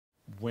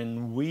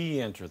When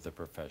we entered the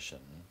profession,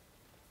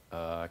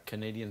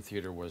 Canadian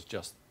theatre was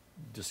just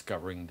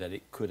discovering that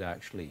it could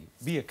actually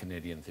be a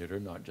Canadian theatre,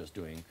 not just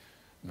doing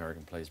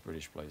American plays,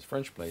 British plays,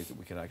 French plays, that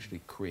we could actually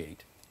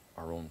create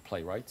our own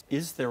playwrights.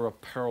 Is there a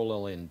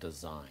parallel in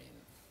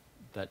design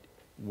that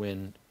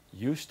when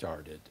you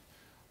started,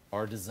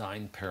 our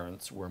design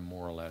parents were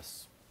more or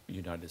less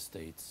United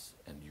States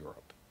and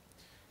Europe?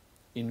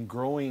 In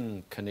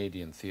growing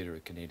Canadian theatre,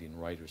 Canadian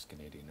writers,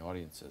 Canadian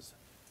audiences,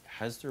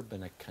 has there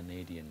been a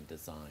Canadian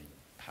design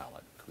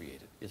palette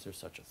created? Is there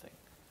such a thing?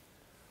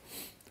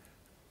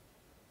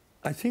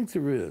 I think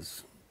there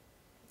is.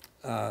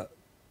 And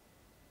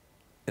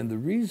the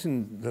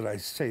reason that I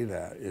say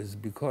that is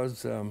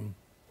because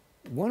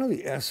one of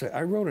the essays,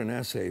 I wrote an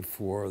essay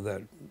for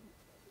that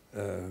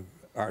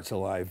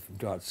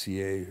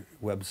artsalive.ca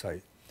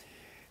website,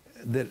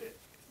 that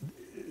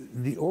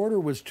the order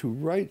was to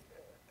write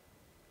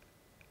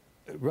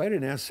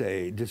an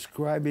essay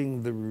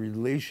describing the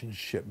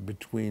relationship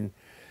between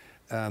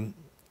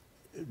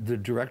the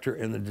director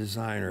and the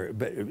designer,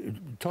 but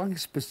talking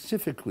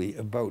specifically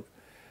about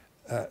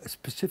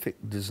specific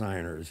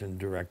designers and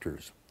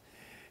directors.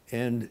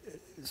 And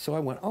so I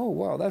went, oh,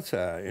 wow, that's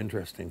an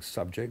interesting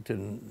subject.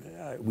 And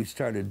we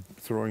started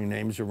throwing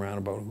names around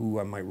about who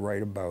I might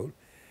write about.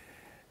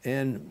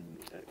 And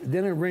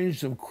then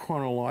arranged them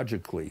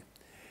chronologically.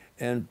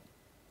 And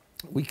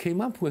we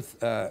came up with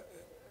the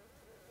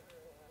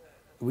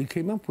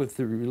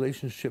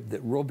relationship that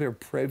Robert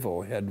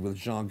Prévost had with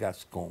Jean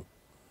Gascon.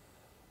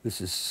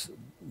 This is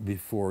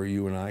before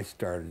you and I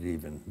started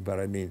even, but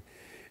I mean,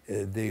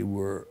 they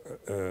were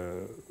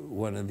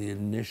one of the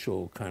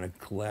initial kind of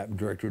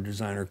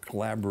director-designer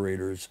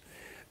collaborators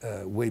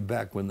way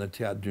back when the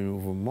Théâtre du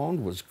Nouveau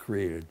Monde was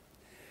created.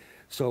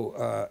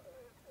 So,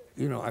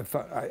 you know,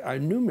 I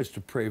knew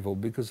Mr. Prévost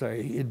because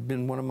he had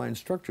been one of my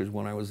instructors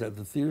when I was at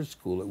the theater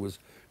school. It was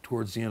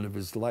towards the end of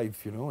his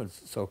life, you know, and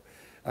so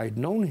I'd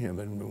known him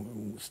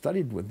and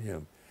studied with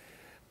him.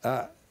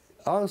 I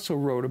also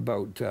wrote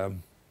about,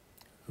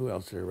 who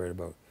else did I write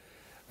about?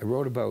 I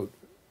wrote about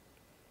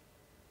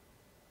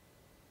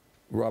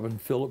Robin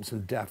Phillips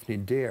and Daphne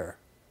Dare.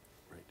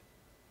 Right.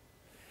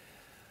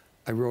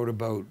 I wrote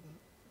about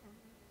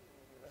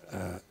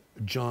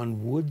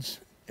John Woods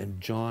and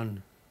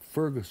John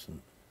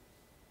Ferguson.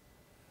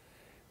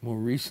 More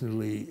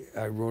recently,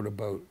 I wrote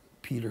about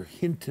Peter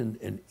Hinton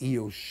and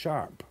E.O.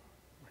 Sharp,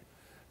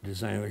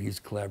 designer he's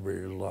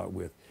collaborated a lot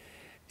with.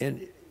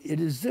 And it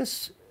is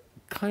this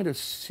kind of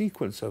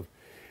sequence of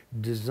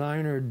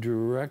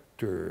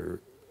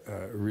designer-director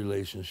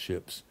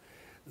relationships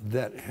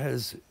that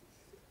has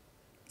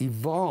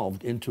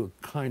evolved into a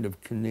kind of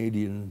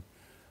Canadian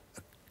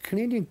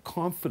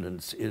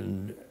confidence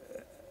in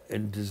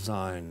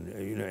design,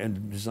 you know,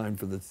 and design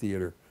for the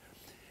theater.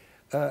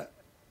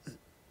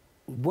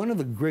 One of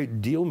the great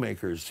deal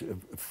makers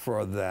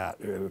for that,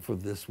 for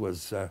this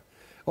was, I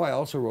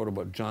also wrote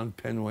about John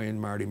Penway and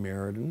Marty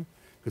Meriden,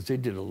 because they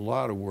did a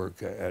lot of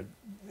work at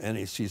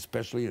NAC,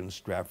 especially in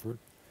Stratford.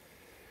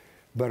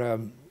 But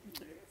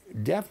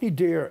Daphne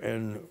Dare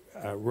and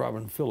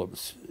Robin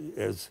Phillips,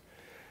 as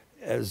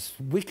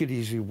wicked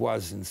as he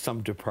was in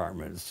some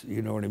departments,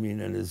 you know what I mean,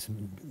 and as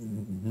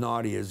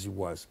naughty as he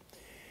was,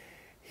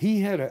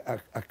 he had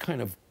a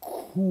kind of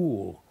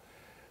cool,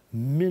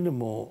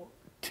 minimal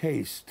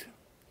taste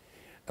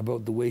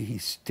about the way he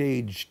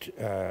staged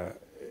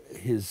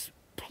his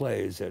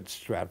plays at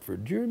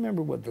Stratford. Do you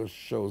remember what those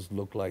shows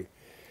looked like?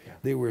 Yeah.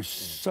 They were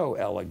so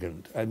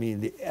elegant. I mean,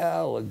 the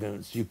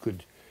elegance, you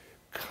could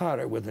cut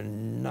it with a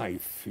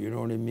knife, you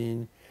know what I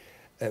mean?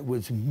 It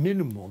was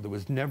minimal. There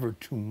was never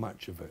too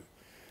much of it.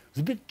 It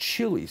was a bit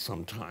chilly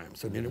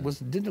sometimes. I mean,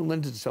 it didn't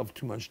lend itself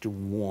too much to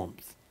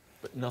warmth.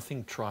 But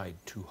nothing tried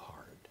too hard.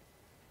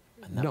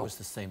 And that was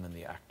the same in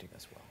the acting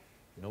as well.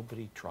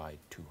 Nobody tried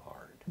too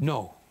hard.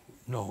 No.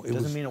 It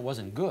doesn't mean it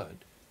wasn't good.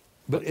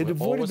 But it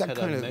avoided that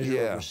kind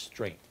of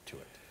restraint to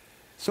it.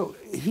 So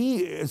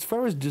as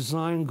far as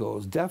design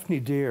goes,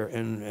 Daphne Dare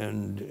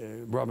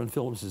and Robin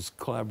Phillips'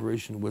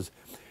 collaboration was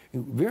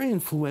very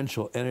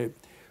influential, and it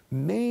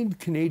made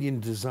Canadian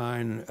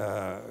design,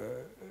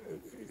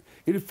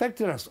 it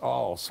affected us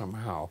all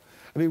somehow.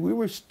 I mean, we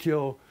were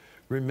still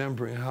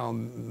remembering how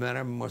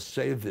Madame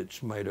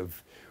Mosevich might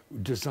have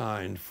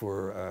designed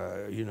for,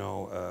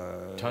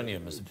 Tanya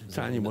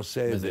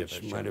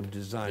Mosevich might have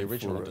designed the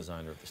original for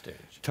designer of the stage.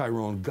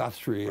 Tyrone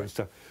Guthrie and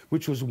stuff,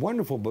 which was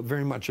wonderful, but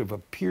very much of a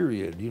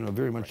period, you know,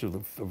 very much of the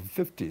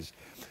 50s.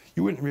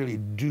 You wouldn't really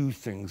do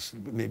things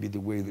maybe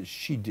the way that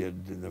she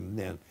did them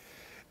then.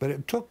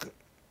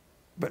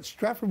 But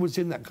Stratford was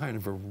in that kind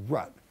of a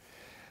rut.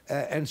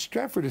 And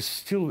Stratford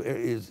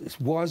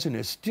was and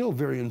is still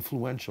very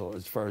influential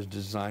as far as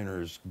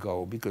designers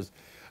go, because,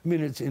 I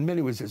mean, in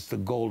many ways, it's the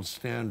gold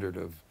standard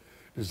of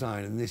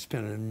design, and they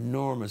spend an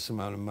enormous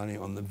amount of money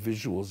on the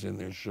visuals in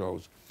their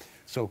shows.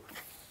 So,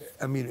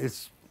 I mean,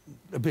 it's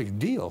a big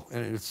deal,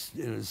 and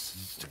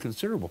it's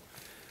considerable.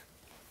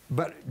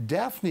 But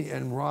Daphne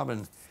and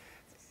Robin,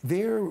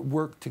 their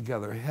work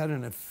together had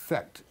an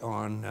effect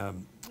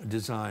on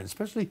design,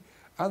 especially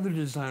other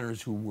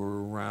designers who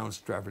were around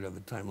Stratford at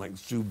the time, like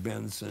Sue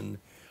Benson,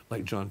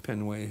 like John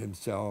Penway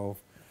himself,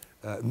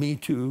 me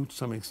too, to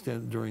some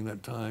extent during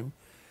that time.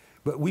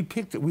 But we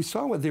picked it. We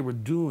saw what they were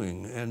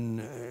doing,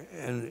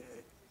 and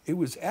it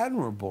was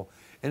admirable,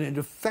 and it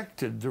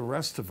affected the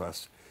rest of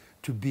us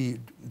to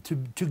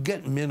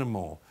get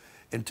minimal,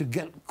 and to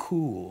get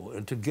cool,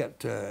 and to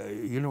get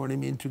you know what I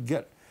mean,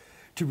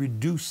 to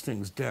reduce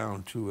things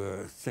down to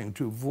a thing,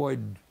 to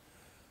avoid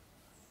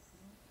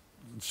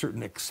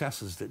certain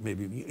excesses that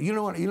maybe you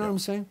know what I'm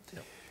saying.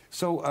 Yep.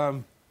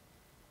 So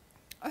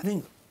I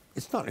think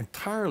it's not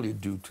entirely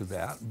due to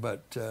that,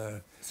 but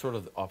sort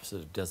of the opposite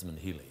of Desmond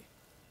Healy.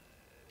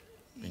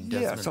 I mean,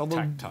 yes, although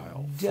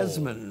tactile,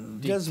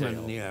 Desmond,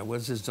 yeah,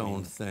 was his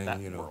own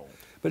thing, you know. World.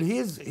 But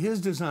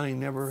his designing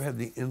never had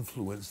the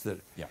influence that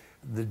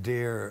the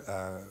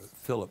Dare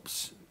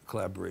Phillips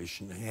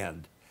collaboration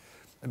had.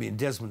 I mean,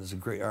 Desmond is a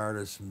great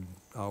artist and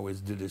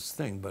always did his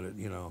thing, but it,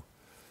 you know,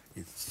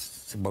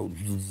 it's about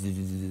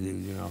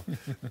you know.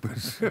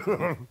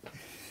 But,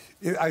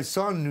 I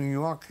saw in New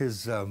York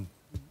his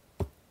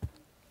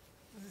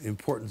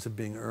importance of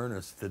being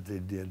earnest that they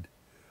did.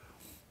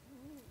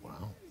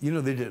 Wow. You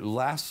know, they did it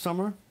last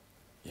summer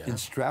in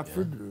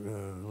Stratford,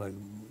 like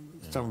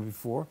summer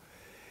before.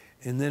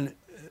 And then,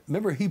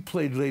 remember, he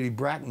played Lady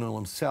Bracknell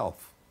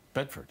himself.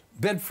 Bedford.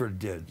 Bedford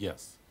did.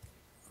 Yes.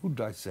 Who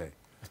did I say?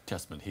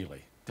 Desmond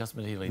Healy.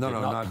 Desmond Healy No,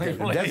 did no, not play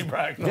Lady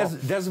Bracknell.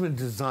 Desmond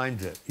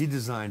designed it. He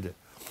designed it.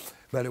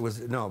 But it was,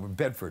 no,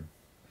 Bedford.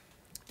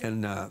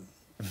 And God,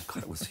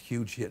 it was a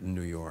huge hit in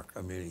New York.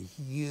 I mean,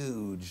 a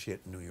huge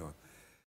hit in New York.